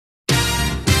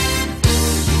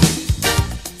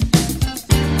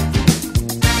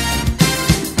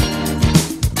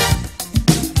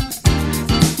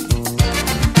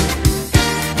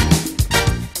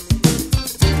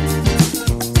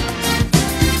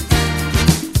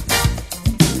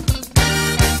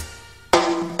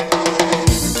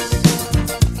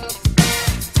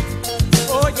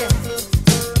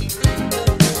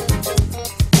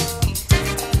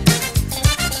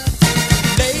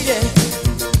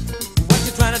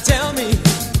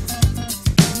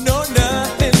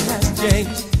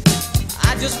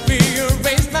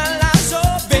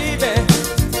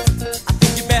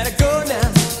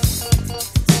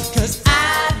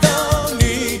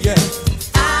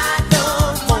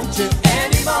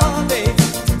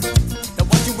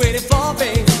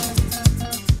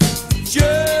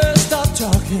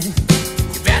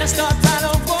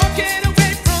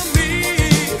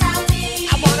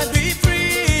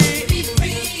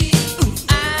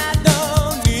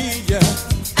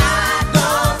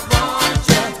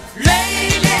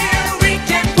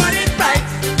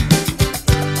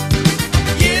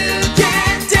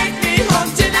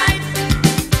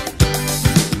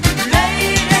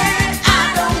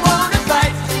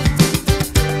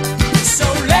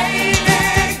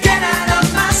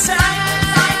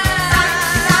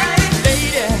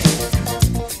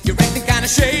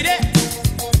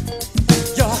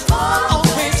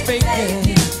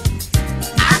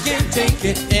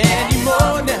it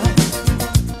anymore now.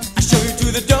 I show you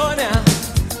to the door now.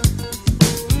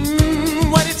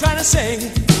 What are you trying to say?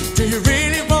 Do you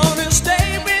really want to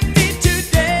stay with me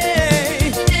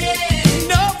today?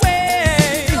 No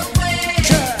way,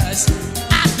 'cause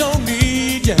I don't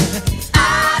need you.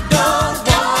 I don't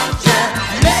want you.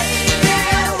 Maybe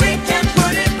we can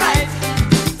put it right.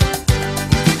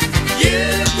 You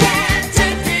can't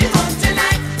take me home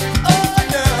tonight. Oh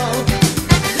no,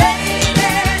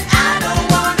 lady, I don't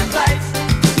want to fight.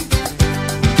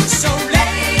 So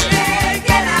lady,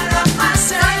 get out of my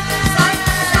sight.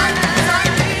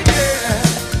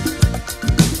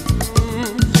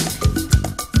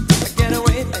 Get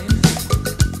away, baby.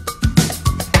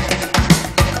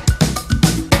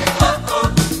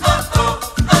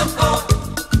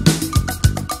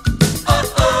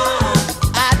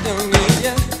 I don't need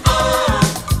you.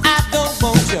 I don't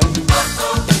want you.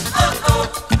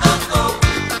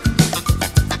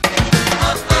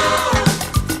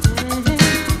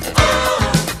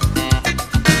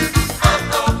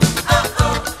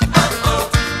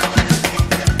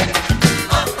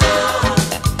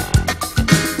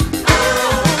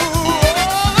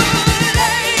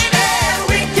 Lady,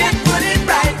 we can put it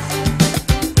right.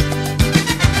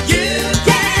 You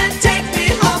can't take me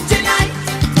home tonight.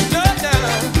 No, no.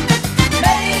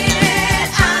 Lady,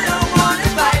 I don't wanna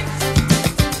fight.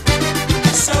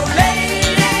 So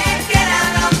lady, get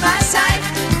out of my sight.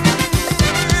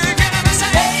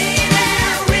 Lady,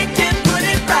 we can put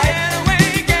it right.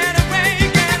 Get away.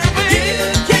 You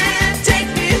can't take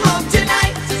me home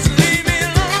tonight. Just leave me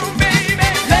alone, baby.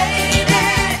 Lady,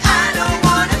 I don't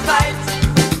wanna fight.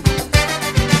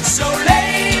 So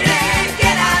lady,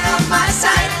 get out of my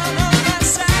sight.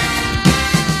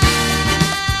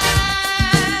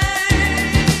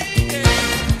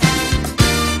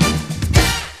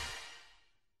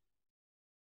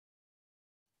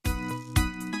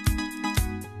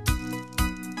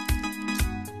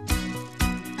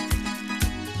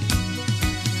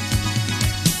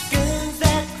 Guns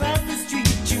that cross the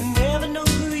street, you never know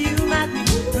who you might be,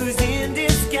 who's in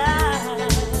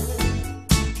disguise.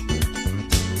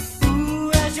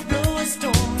 Ooh, as you blow a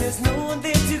storm, there's no one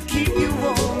there to keep you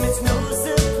warm. It's no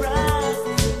surprise,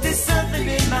 there's something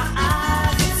in my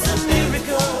eyes. It's a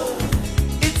miracle.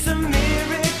 It's a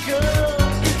miracle.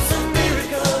 It's a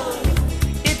miracle.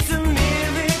 It's a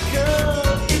miracle.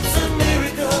 It's a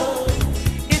miracle.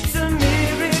 It's a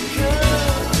miracle.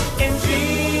 And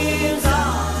dreams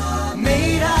are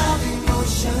made of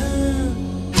emotion.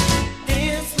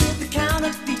 Dance with the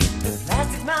counterfeit, the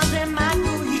plastic miles and my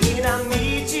heat. I'll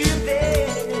meet you there.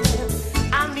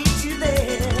 I'll meet you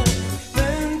there.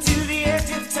 Run to the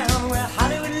edge of town where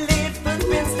Hollywood laid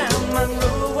footprints down.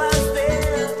 Monroe was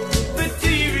there, but do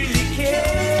you really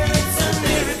care? It's a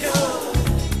miracle.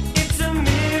 It's a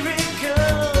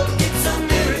miracle. It's a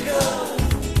miracle.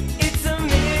 It's a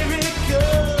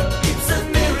miracle. It's a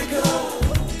miracle.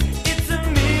 It's a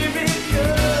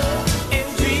miracle. And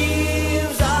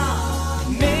dreams are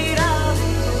made of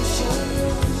emotion.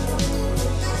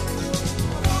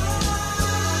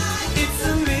 It's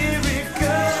a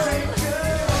miracle.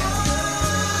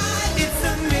 It's a miracle. It's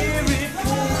a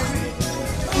miracle.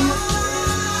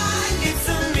 It's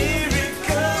a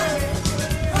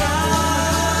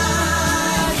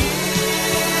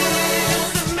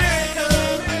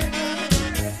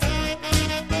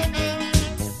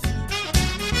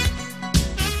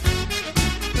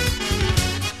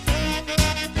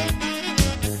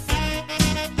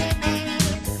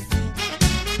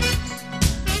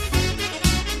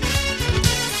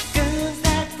Guns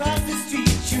that cross the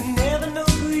street, you never know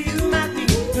who you might be,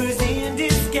 who's in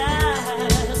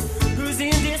disguise, who's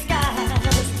in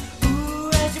disguise.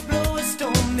 Ooh, as you blow a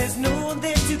storm, there's no one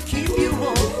there to keep you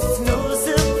warm. It's no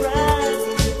surprise,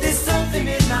 there's something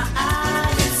in my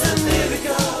eyes. It's a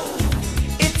miracle.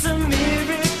 It's a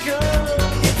miracle.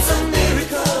 It's a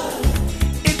miracle.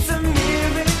 It's a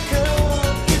miracle.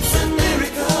 It's a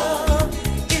miracle.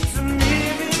 It's a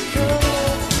miracle.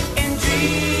 And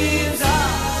dreams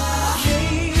are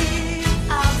made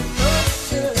of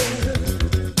emotion.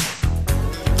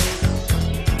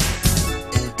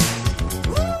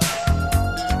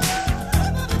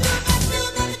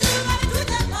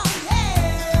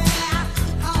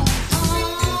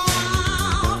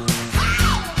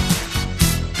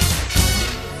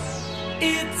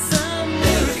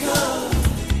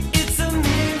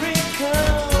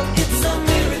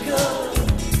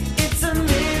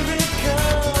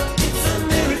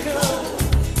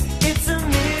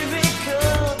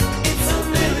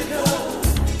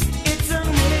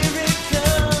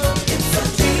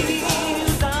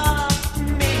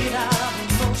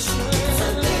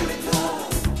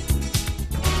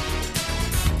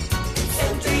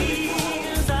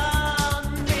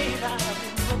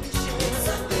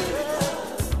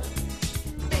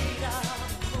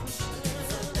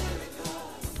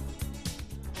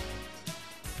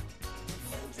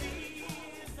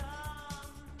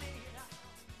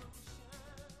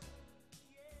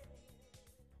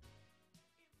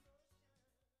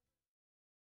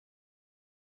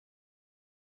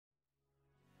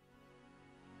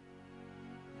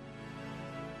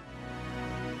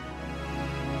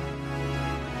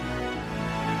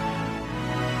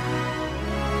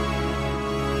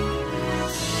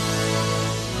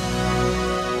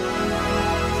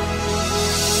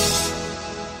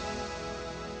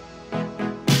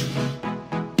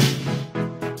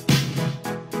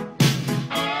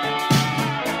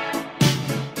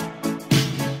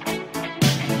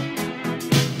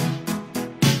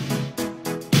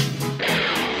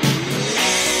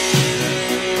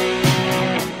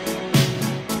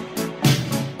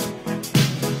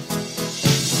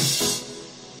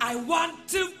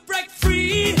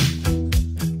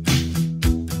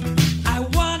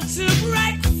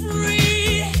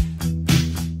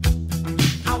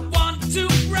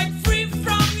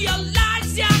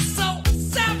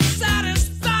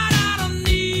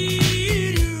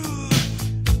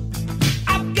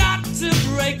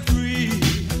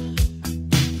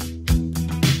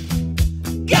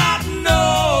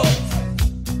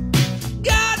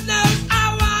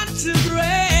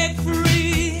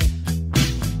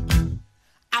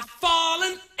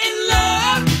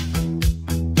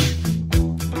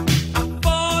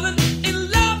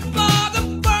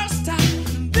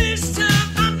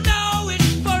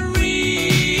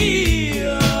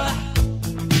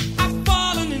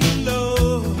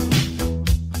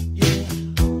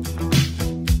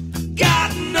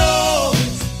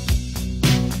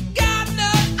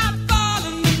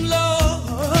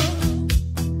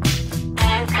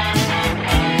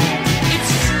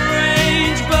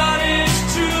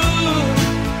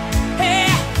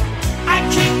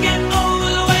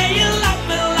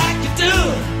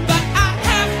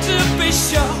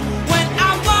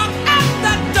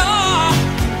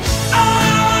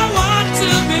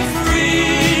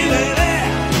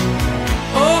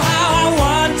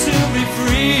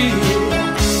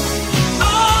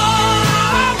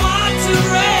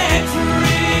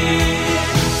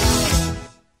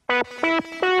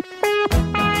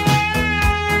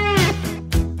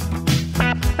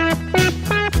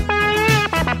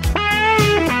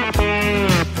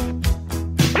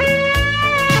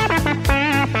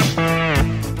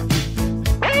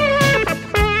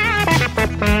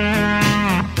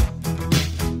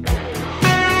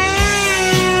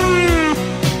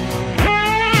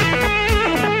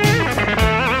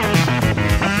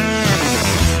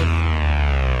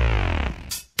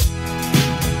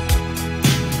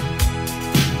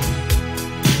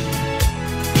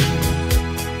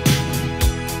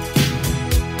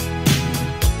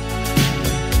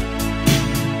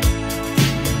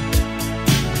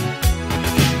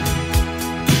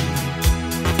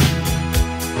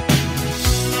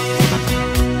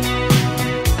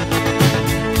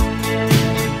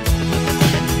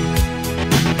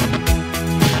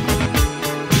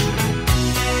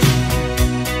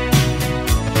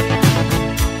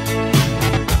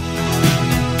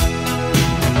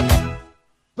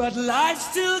 life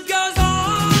still goes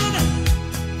on.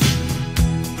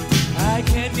 I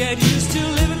can't get used to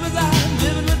living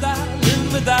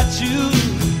without you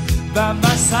by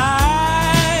my side.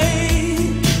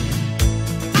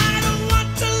 I don't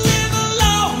want to live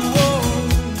alone.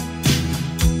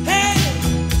 Hey,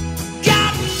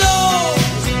 God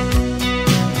knows,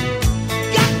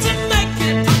 got to make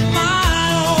it on my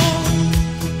own.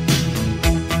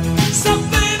 So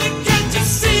baby, can't you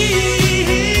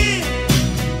see,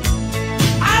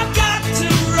 I've got to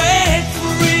break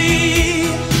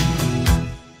free.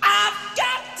 I've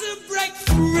got to break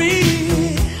free.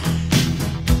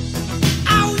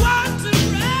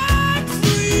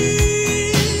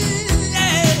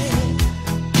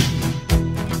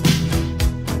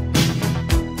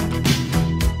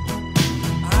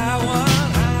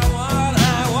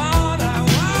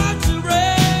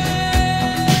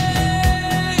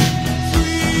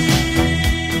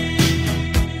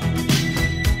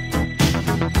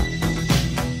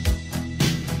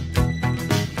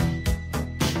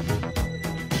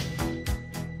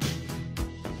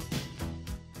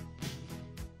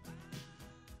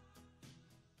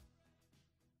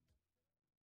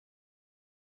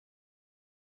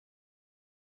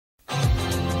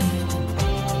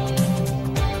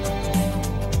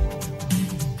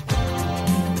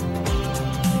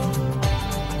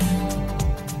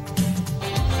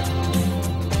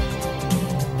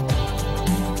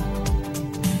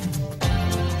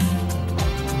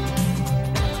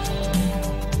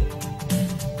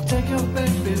 Take your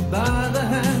baby by the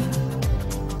hand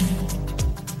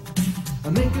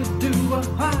and make her do a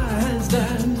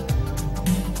handstand.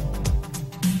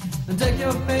 And take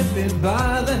your baby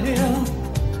by the heel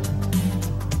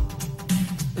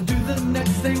and do the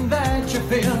next thing that you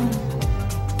feel.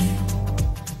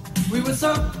 We were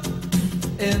so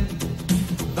in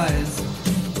phase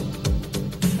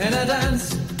in a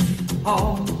dance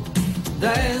all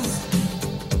days.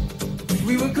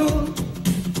 We were cool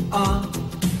on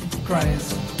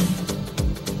craze.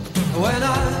 When I,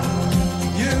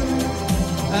 you,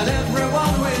 and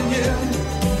everyone we knew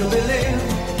could believe,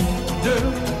 do,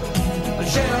 and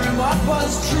sharing what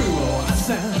was true. Oh, I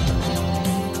said,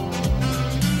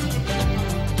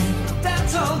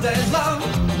 dance all day long.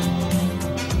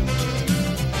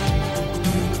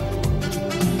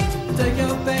 Take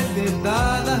your baby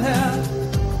by the hair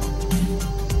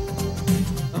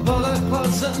and pull her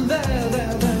close and there.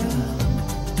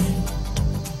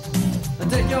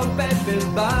 Take your baby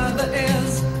by the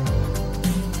ears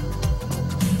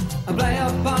and play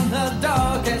upon her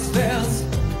darkest fears.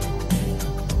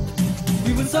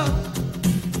 We were so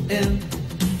in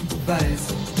phase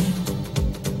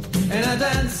in a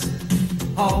dance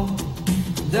hall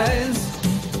days.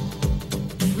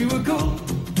 We were cool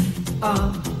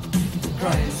on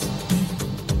craze.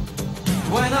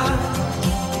 When I,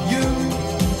 you,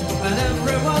 and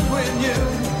everyone we knew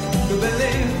to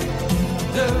believe,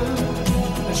 do,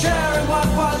 sharing what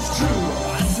was true.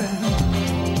 I said,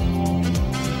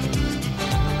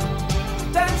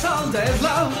 dance all days,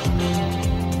 love.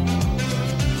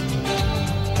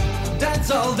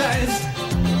 Dance all days.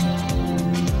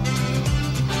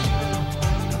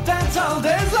 Dance all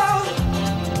days, love.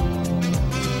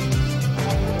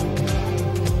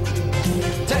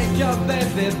 Take your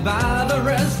baby by the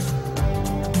wrist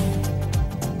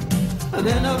and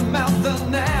in her mouth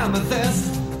an amethyst.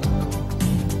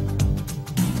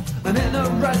 And in a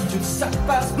red to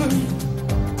sapphire blue.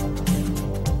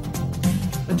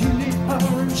 And you need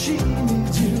her and she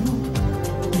needs you.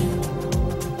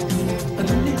 And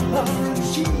you need her and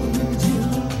she needs you.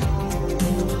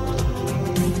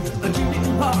 And you need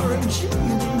her and she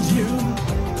needs you.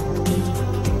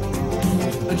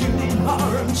 And you need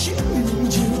her and she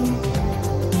needs you.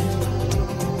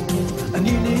 And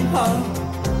you need her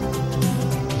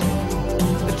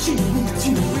and she needs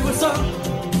you. We were so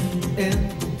in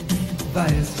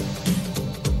phase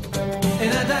in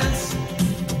a dance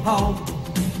hall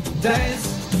days.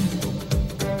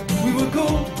 We were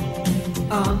cool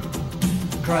on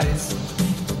craze.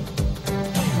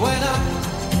 When I,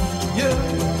 you,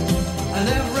 and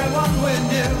everyone we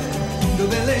knew to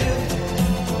believe,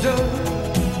 do,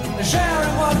 and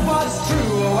sharing what was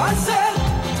true. Oh, I said,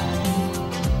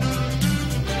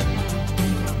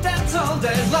 dance all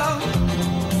days long.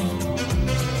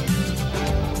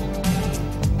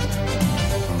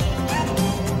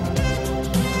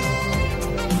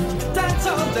 Dance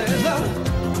all day long.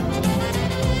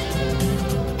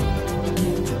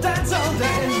 Dance all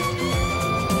day.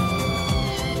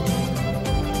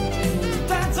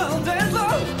 Dance all day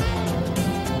long.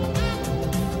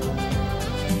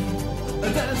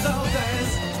 Dance all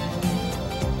days.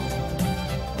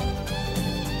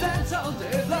 Dance all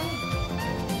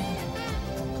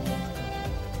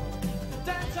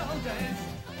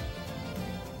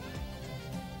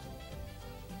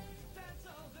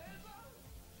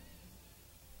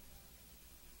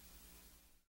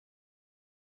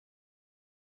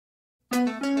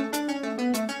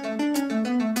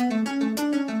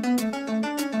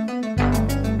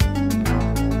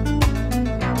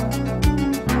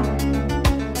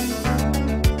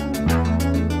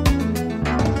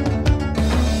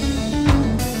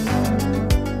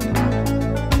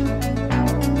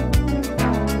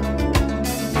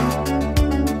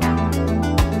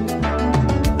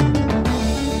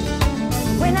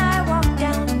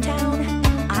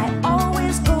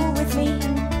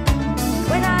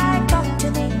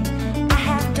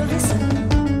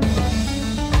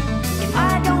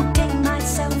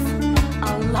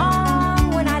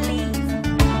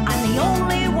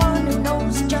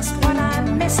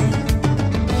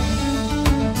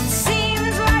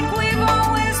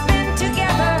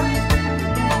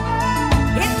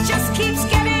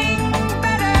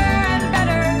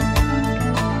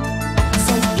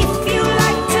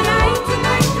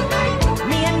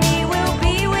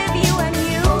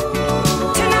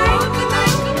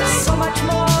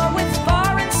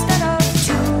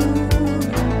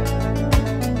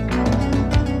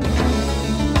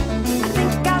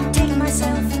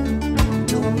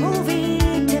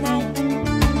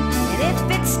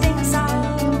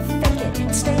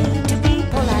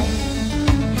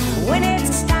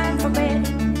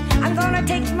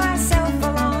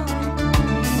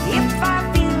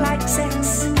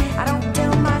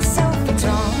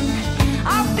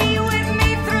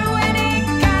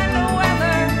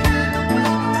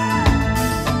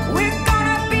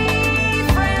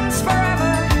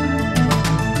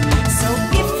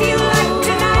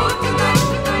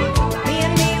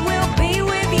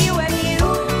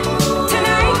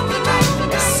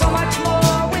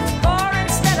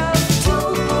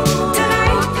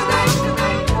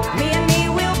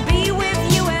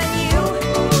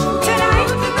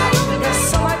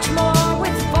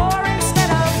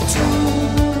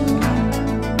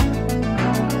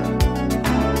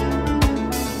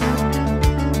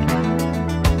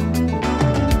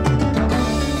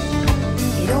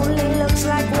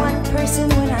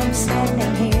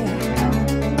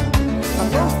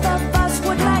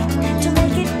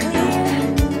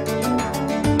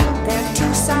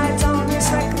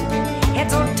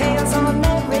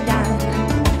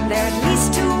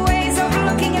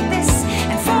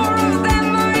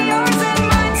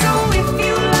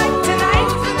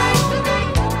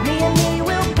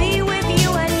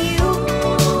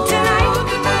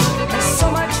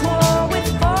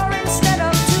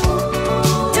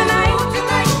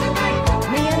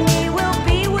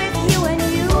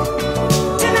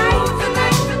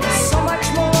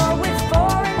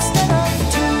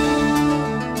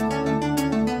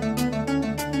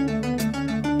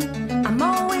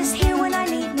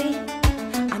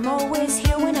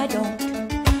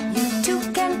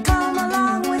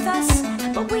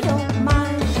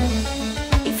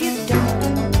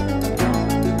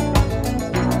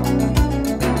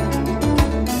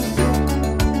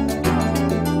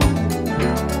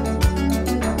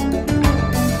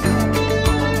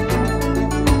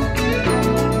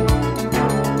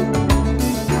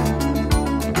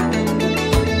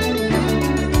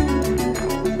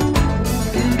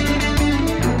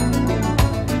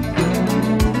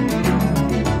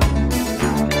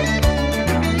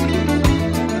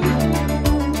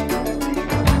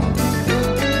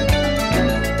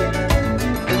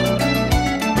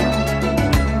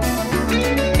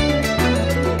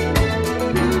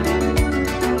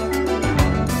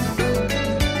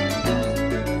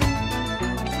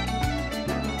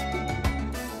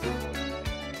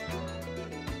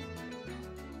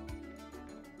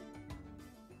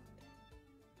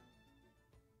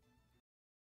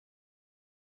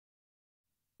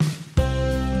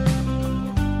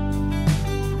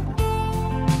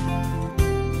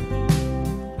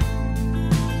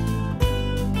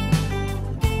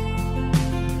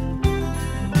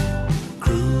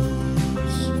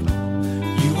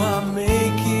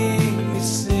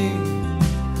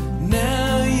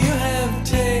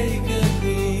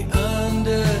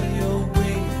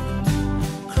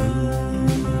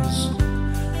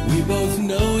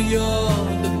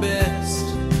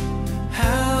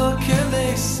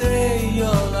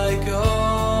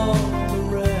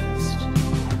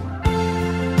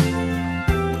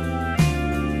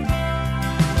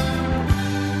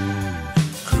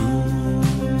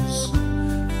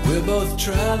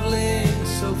traveling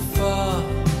so far,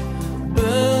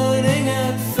 burning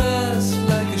at first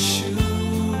like a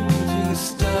shooting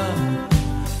star.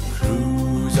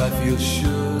 Cruise, I feel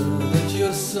sure that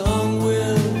your song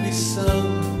will be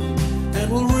sung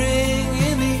and will ring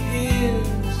in the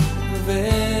ears of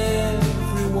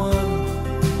everyone.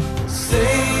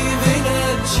 Saving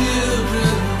our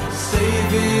children,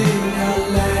 saving our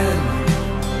land,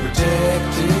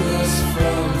 protecting us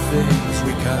from things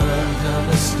we can't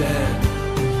understand.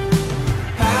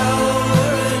 Power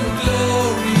and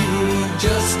glory,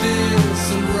 justice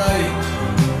and right,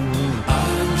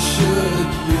 I'm sure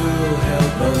that you'll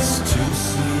help us to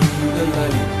see the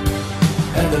light.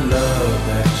 And the love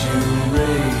that you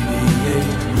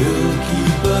radiate will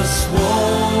keep us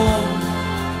warm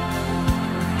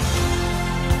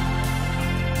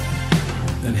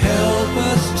and help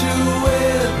us to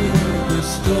weather the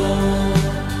storm.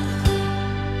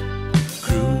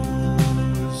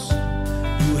 Cruise,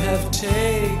 you have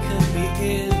taken me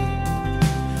in,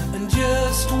 and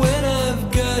just when I've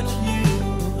got you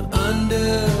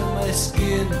under my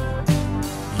skin,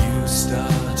 you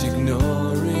start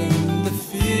ignoring the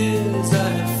fears I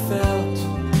have felt.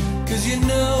 'Cause you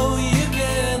know you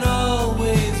can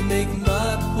always make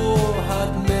my poor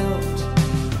heart melt.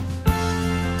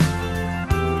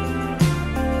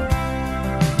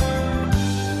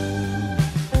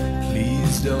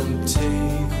 Please don't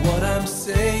take what I'm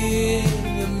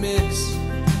saying amiss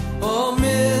or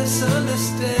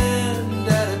misunderstand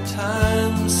at a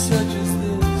time such as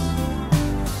this.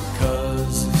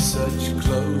 'Cause if such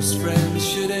close friends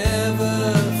should ever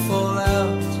fall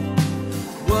out,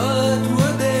 what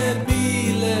would there be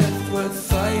left worth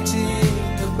fighting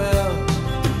about?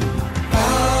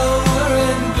 Power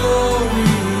and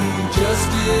glory,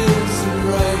 justice and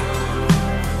right,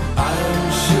 I'm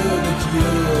sure that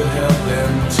you'll help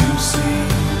them to see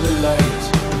the light.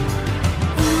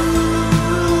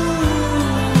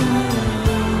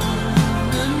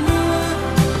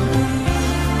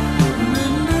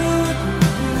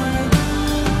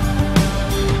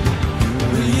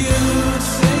 Will you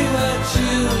save our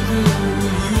children?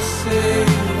 Will you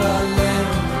save our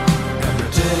land and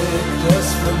protect us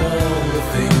from all the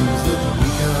things that we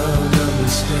can't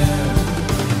understand?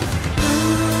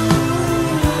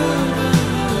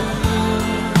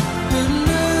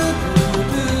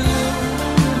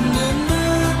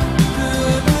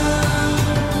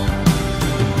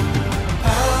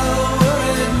 Power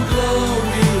and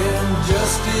glory and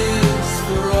justice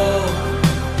for all.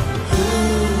 Who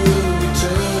will we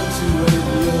turn to when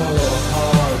your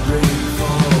heartbreak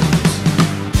falls?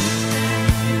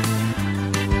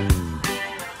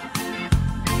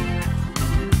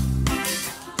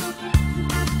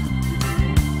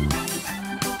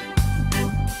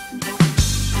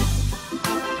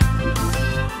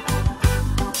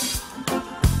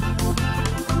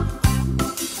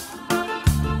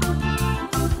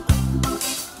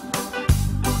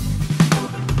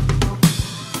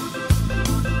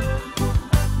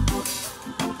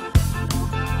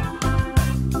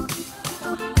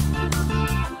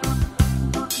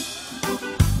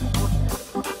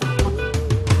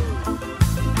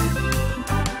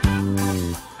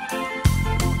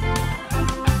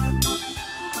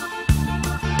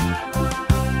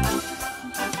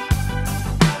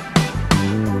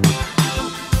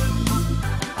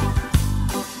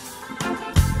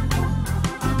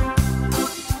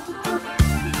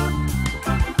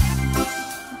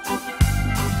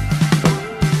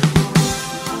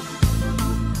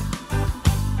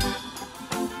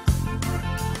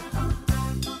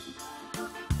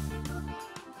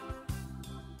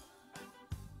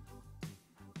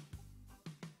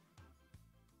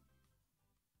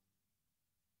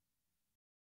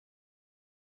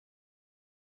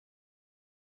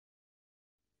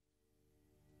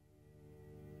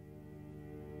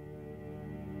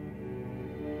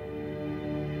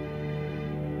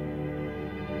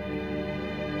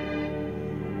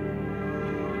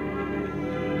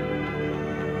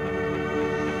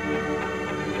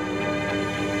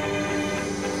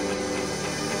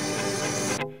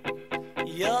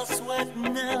 You're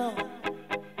sweating now,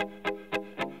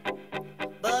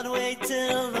 but wait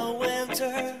till the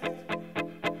winter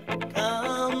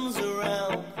comes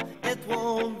around. It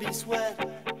won't be sweat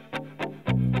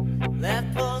that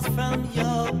pours from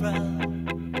your brow,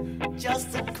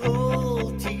 just the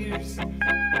cold tears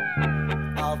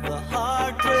of the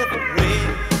hard-driven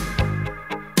rain.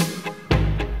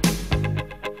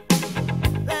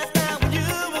 Last time when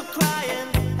you were crying,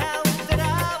 how that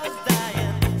I was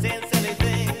dying, saying silly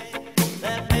things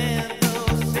that meant no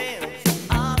sense.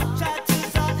 I tried to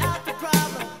sort out the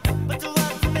problem, but there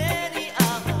was many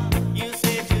of them. You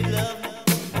said you loved me,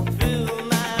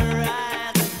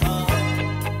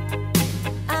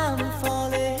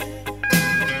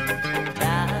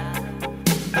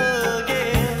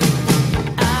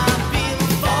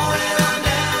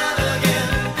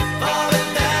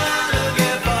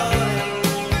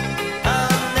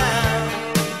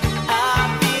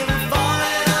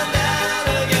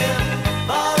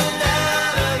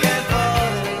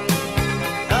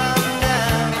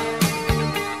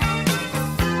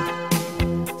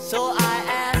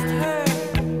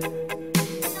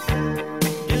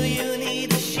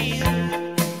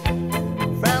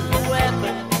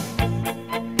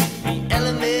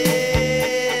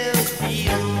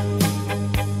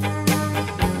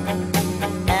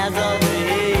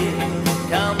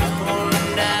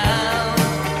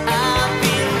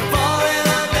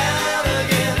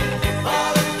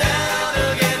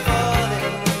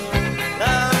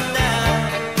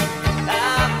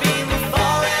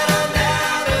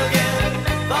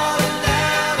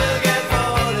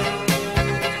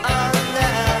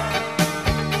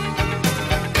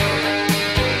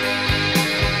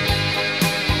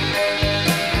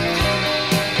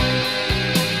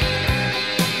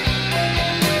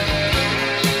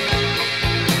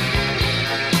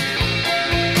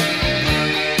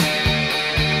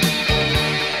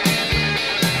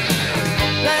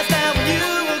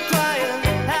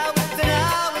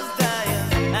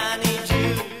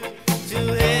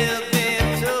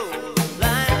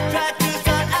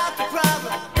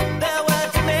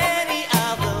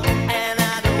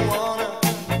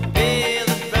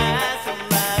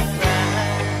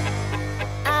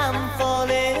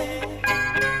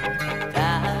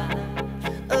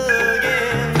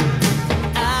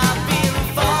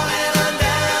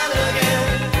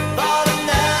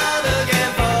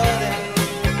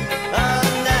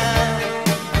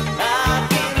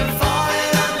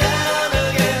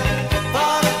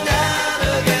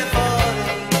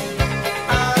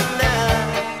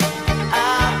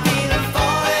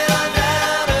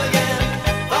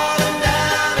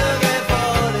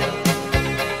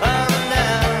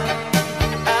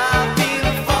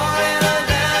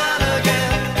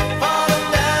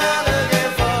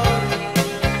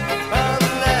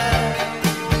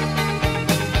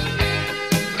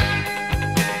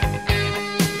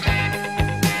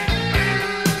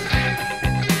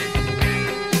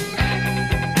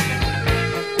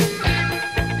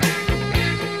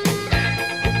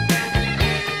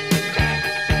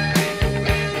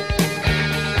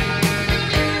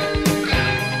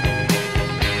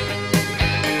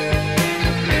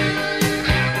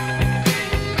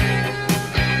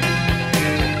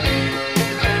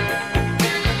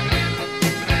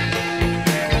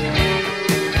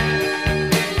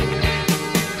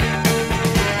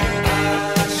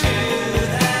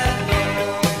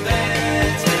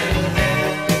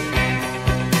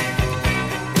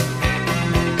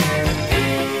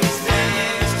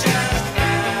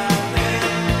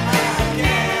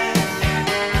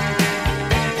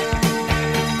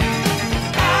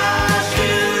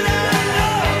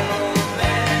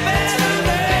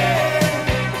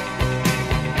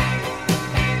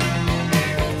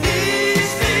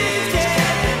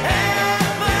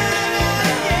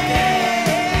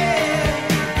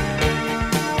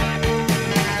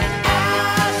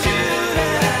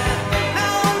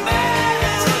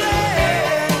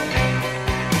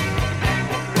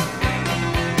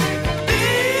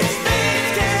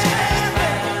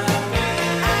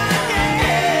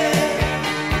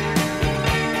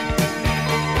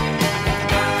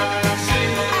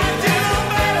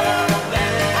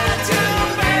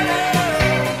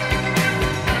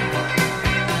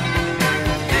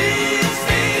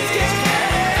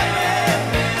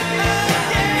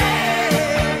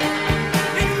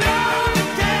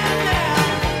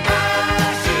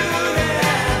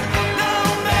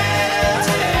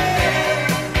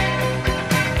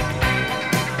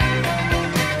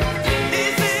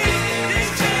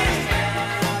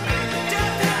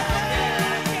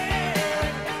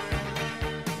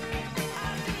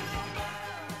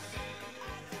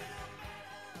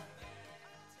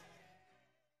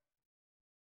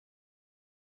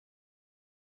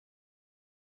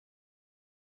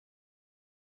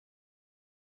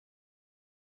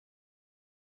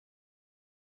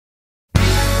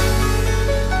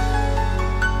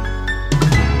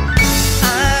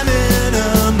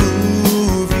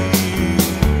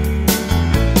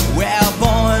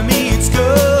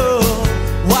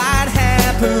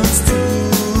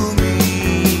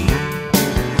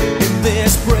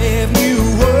 brave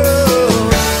new